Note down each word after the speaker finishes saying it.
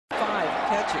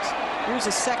catches. Here's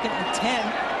a 2nd and 10.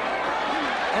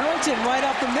 Ellington right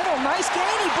up the middle. Nice gain.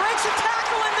 He breaks a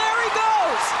tackle, and there he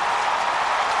goes.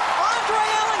 Andre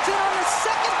Ellington on the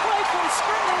 2nd play from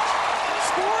scrimmage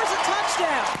scores a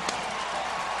touchdown.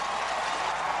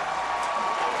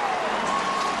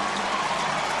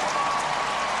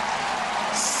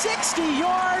 60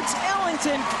 yards.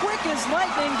 Ellington, quick as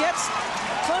lightning, gets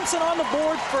Clemson on the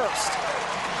board first.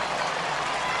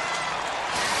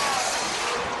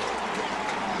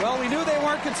 Well, we knew they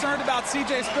weren't concerned about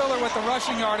C.J. Spiller with the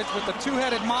rushing yardage with the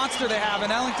two-headed monster they have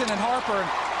in Ellington and Harper. And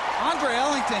Andre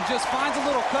Ellington just finds a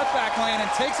little cutback lane and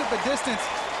takes it the distance.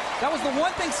 That was the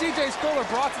one thing C.J. Spiller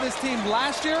brought to this team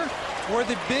last year, were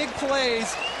the big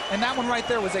plays. And that one right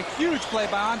there was a huge play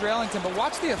by Andre Ellington. But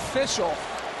watch the official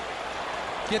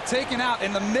get taken out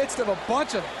in the midst of a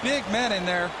bunch of big men in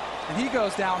there. And he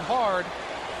goes down hard.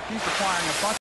 He's requiring a bunch.